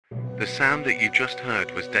The sound that you just heard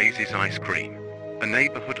was Daisy's Ice Cream, a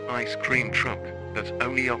neighborhood ice cream truck that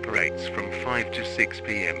only operates from 5 to 6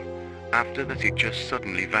 p.m. After that it just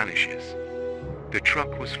suddenly vanishes. The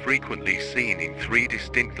truck was frequently seen in 3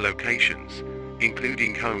 distinct locations,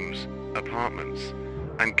 including homes, apartments,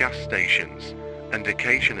 and gas stations, and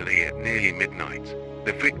occasionally at nearly midnight.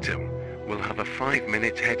 The victim will have a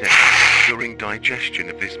 5-minute headache during digestion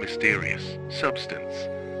of this mysterious substance,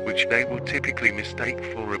 which they will typically mistake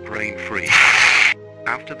for a brain freeze.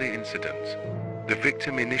 After the incident, the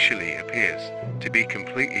victim initially appears to be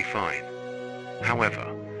completely fine. However,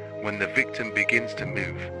 when the victim begins to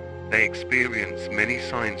move, they experience many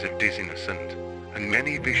signs of dizziness and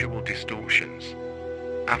many visual distortions.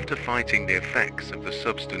 After fighting the effects of the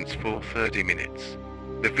substance for 30 minutes,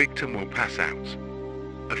 the victim will pass out.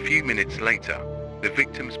 A few minutes later, the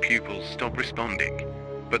victim's pupils stop responding,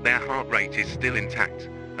 but their heart rate is still intact,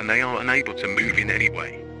 and they are unable to move in any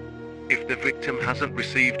way. If the victim hasn't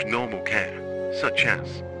received normal care, such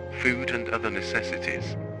as food and other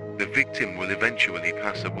necessities, the victim will eventually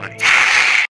pass away.